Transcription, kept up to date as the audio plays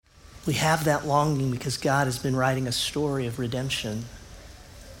We have that longing because God has been writing a story of redemption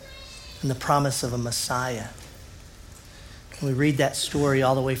and the promise of a Messiah. And we read that story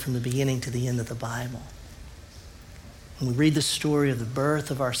all the way from the beginning to the end of the Bible. And we read the story of the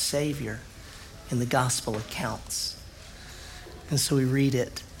birth of our Savior in the gospel accounts. And so we read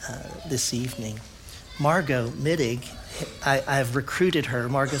it this evening. Margot Mittig, I've recruited her.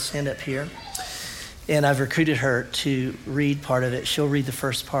 Margot, stand up here. And I've recruited her to read part of it. She'll read the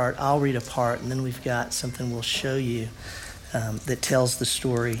first part. I'll read a part. And then we've got something we'll show you that tells the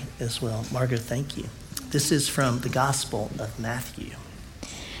story as well. Margot, thank you. This is from the Gospel of Matthew.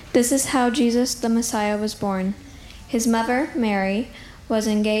 This is how Jesus the Messiah was born. His mother, Mary, was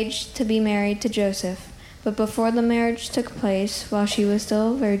engaged to be married to Joseph. But before the marriage took place, while she was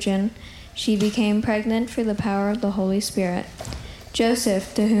still a virgin, she became pregnant through the power of the Holy Spirit.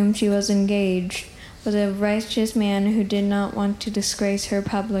 Joseph, to whom she was engaged, was a righteous man who did not want to disgrace her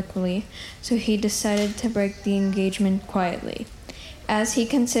publicly, so he decided to break the engagement quietly. As he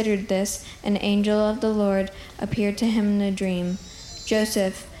considered this, an angel of the Lord appeared to him in a dream.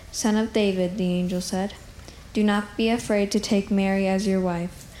 "Joseph, son of David," the angel said, "do not be afraid to take Mary as your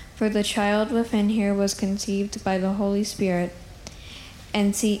wife, for the child within her was conceived by the Holy Spirit,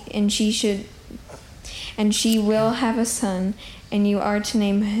 and she will have a son, and you are to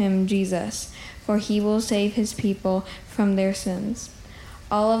name him Jesus, for he will save his people from their sins."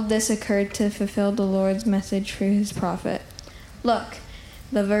 All of this occurred to fulfill the Lord's message through his prophet. "Look,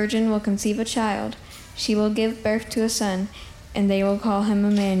 the virgin will conceive a child. She will give birth to a son, and they will call him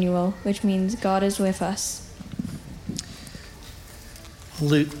Emmanuel, which means God is with us."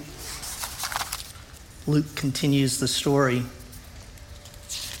 Luke continues the story.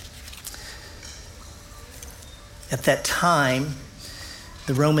 At that time,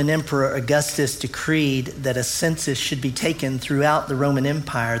 the Roman Emperor Augustus decreed that a census should be taken throughout the Roman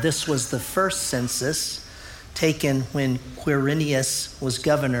Empire. This was the first census taken when Quirinius was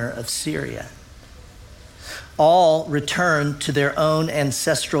governor of Syria. All returned to their own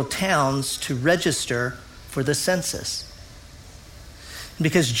ancestral towns to register for the census.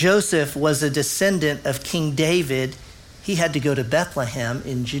 Because Joseph was a descendant of King David, he had to go to Bethlehem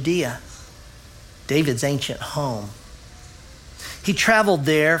in Judea, David's ancient home. He traveled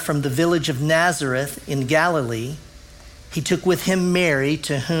there from the village of Nazareth in Galilee. He took with him Mary,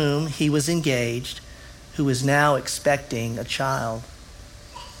 to whom he was engaged, who was now expecting a child.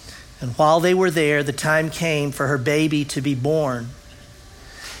 And while they were there, the time came for her baby to be born.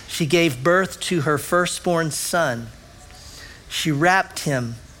 She gave birth to her firstborn son. She wrapped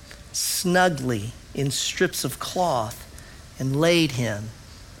him snugly in strips of cloth and laid him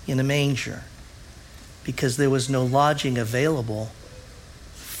in a manger, because there was no lodging available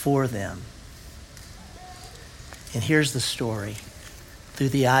for them. And here's the story through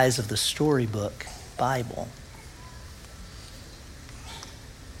the eyes of the storybook Bible.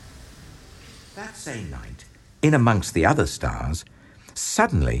 That same night, in amongst the other stars,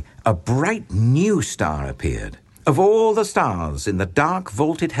 suddenly a bright new star appeared. Of all the stars in the dark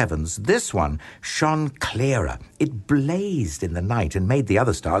vaulted heavens, this one shone clearer. It blazed in the night and made the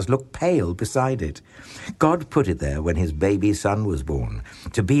other stars look pale beside it. God put it there when his baby son was born,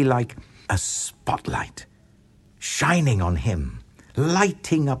 to be like a spotlight, shining on him,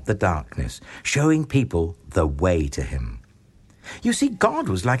 lighting up the darkness, showing people the way to him. You see, God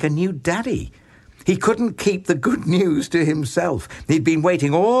was like a new daddy. He couldn't keep the good news to himself. He'd been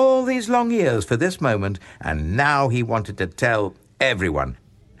waiting all these long years for this moment, and now he wanted to tell everyone.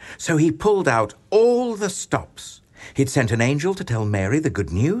 So he pulled out all the stops. He'd sent an angel to tell Mary the good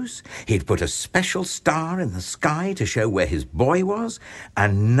news. He'd put a special star in the sky to show where his boy was.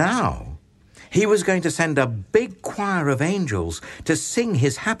 And now he was going to send a big choir of angels to sing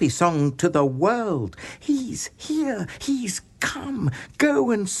his happy song to the world. He's here. He's come.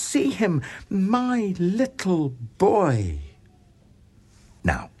 Go and see him, my little boy.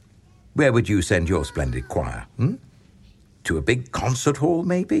 Now, where would you send your splendid choir? To a big concert hall,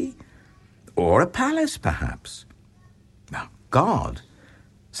 maybe? Or a palace, perhaps? Now, God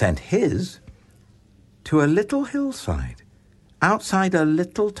sent his to a little hillside, outside a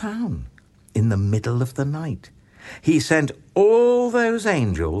little town, in the middle of the night. He sent all those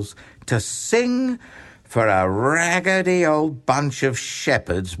angels to sing for a raggedy old bunch of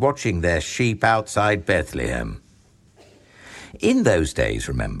shepherds watching their sheep outside Bethlehem. In those days,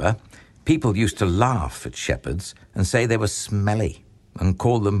 remember, people used to laugh at shepherds and say they were smelly and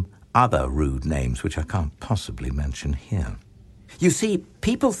call them other rude names, which I can't possibly mention here. You see,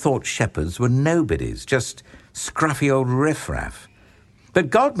 people thought shepherds were nobodies, just scruffy old riffraff. But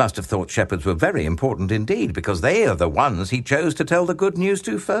God must have thought shepherds were very important indeed, because they are the ones he chose to tell the good news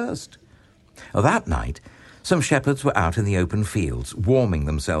to first. That night, some shepherds were out in the open fields, warming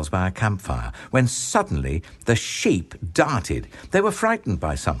themselves by a campfire, when suddenly the sheep darted. They were frightened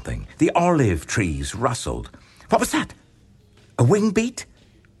by something. The olive trees rustled. What was that? A wing beat?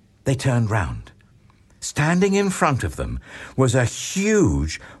 They turned round. Standing in front of them was a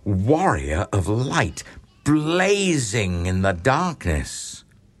huge warrior of light, blazing in the darkness.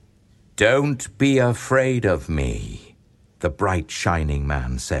 "Don't be afraid of me," the bright shining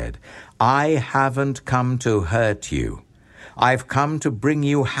man said. "I haven't come to hurt you. I've come to bring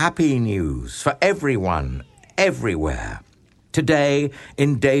you happy news for everyone, everywhere. Today,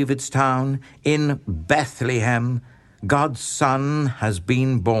 in David's town, in Bethlehem, God's Son has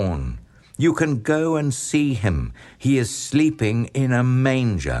been born. You can go and see him. He is sleeping in a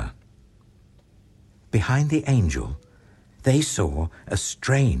manger." Behind the angel, they saw a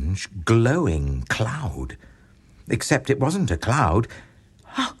strange, glowing cloud. Except it wasn't a cloud.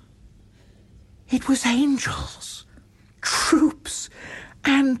 It was angels. Troops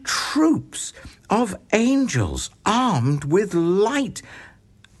and troops of angels armed with light.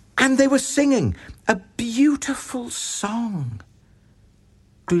 And they were singing a beautiful song.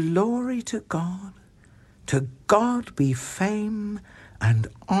 "Glory to God be fame and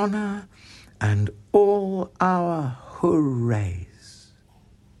honor and all our hoorays."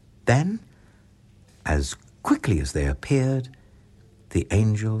 Then, as quickly as they appeared, the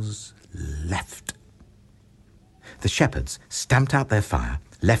angels left. The shepherds stamped out their fire,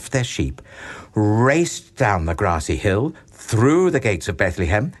 left their sheep, raced down the grassy hill, through the gates of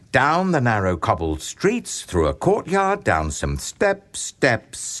Bethlehem, down the narrow cobbled streets, through a courtyard, down some steps,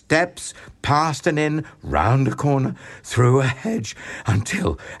 past an inn, round a corner, through a hedge,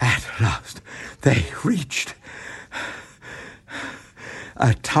 until at last they reached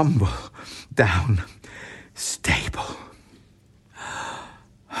a tumble-down stable.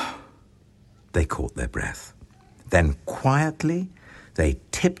 They caught their breath. Then quietly they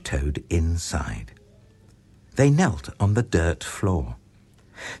tiptoed inside. They knelt on the dirt floor.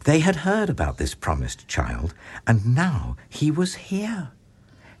 They had heard about this promised child, and now he was here.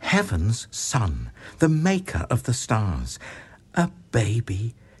 Heaven's Son, the maker of the stars, a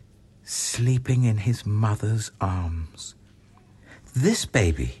baby sleeping in his mother's arms. This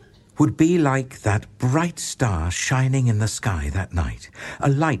baby would be like that bright star shining in the sky that night, a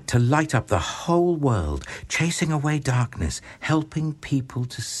light to light up the whole world, chasing away darkness, helping people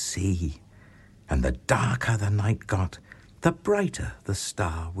to see. And the darker the night got, the brighter the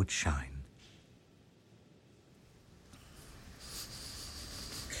star would shine.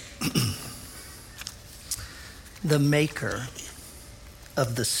 The maker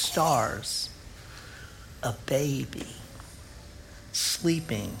of the stars, a baby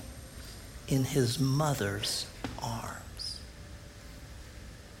sleeping in his mother's arms.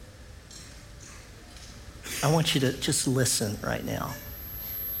 I want you to just listen right now.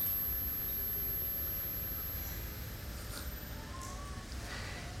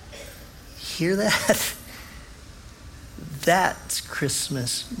 Hear that? That's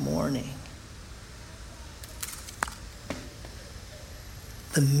Christmas morning.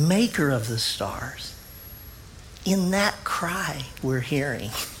 The maker of the stars, in that cry we're hearing.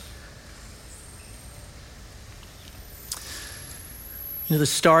 You know, the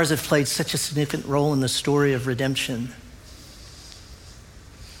stars have played such a significant role in the story of redemption.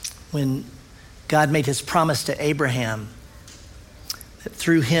 When God made his promise to Abraham that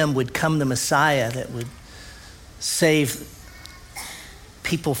through him would come the Messiah that would save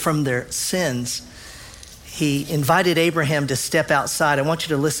people from their sins, he invited Abraham to step outside. I want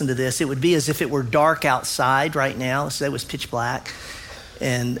you to listen to this. It would be as if it were dark outside right now. So it was pitch black.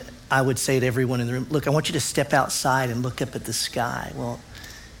 And I would say to everyone in the room, look, I want you to step outside and look up at the sky. Well,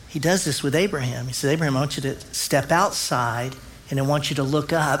 he does this with Abraham. He says, Abraham, I want you to step outside and I want you to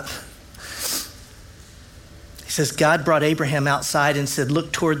look up. He says, God brought Abraham outside and said,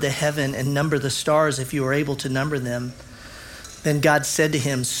 look toward the heaven and number the stars if you are able to number them. Then God said to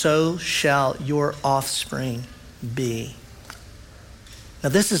him, so shall your offspring be. Now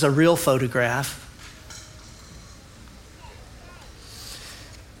this is a real photograph.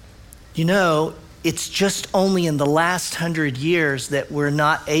 You know, it's just only in the last 100 years that we're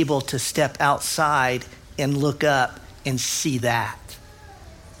not able to step outside and look up and see that.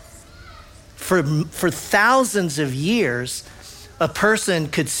 For thousands of years, a person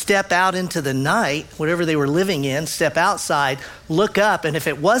could step out into the night, whatever they were living in, step outside, look up, and if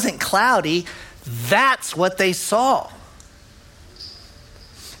it wasn't cloudy, that's what they saw.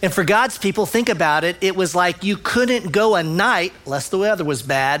 And for God's people, think about it. It was like you couldn't go a night, unless the weather was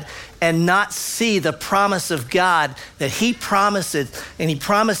bad, and not see the promise of God that he promised it. And he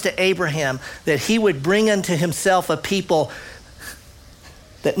promised to Abraham that he would bring unto himself a people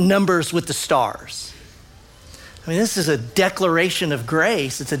that numbers with the stars. I mean, this is a declaration of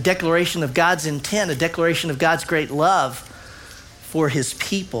grace. It's a declaration of God's intent, a declaration of God's great love for his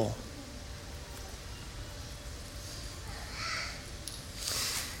people.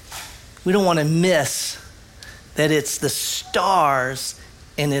 We don't want to miss that it's the stars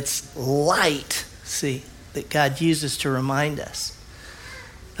and it's light, see, that God uses to remind us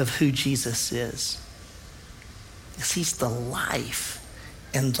of who Jesus is. Because he's the life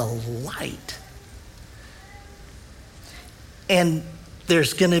and the light. And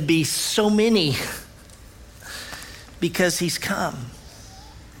there's going to be so many because he's come.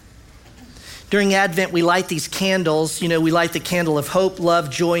 During Advent, we light these candles. You know, we light the candle of hope, love,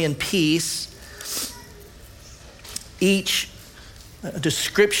 joy, and peace. Each a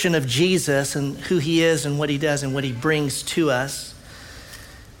description of Jesus and who he is and what he does and what he brings to us.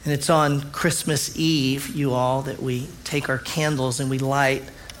 And it's on Christmas Eve, you all, that we take our candles and we light,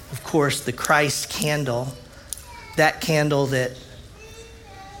 of course, the Christ candle. That candle that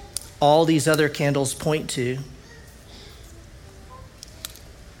all these other candles point to.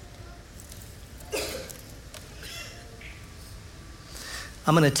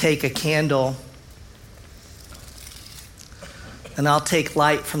 I'm going to take a candle and I'll take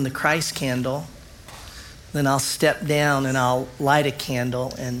light from the Christ candle. Then I'll step down and I'll light a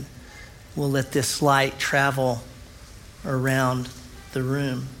candle and we'll let this light travel around the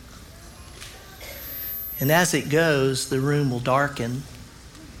room. And as it goes, the room will darken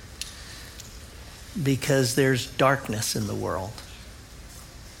because there's darkness in the world.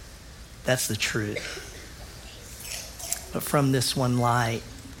 That's the truth. But from this one light,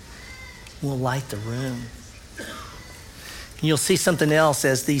 we'll light the room. And you'll see something else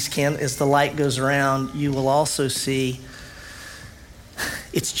as the light goes around. You will also see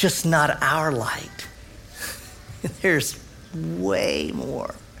it's just not our light. There's way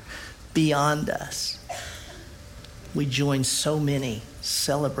more beyond us. We join so many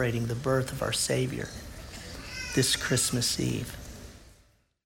celebrating the birth of our Savior this Christmas Eve.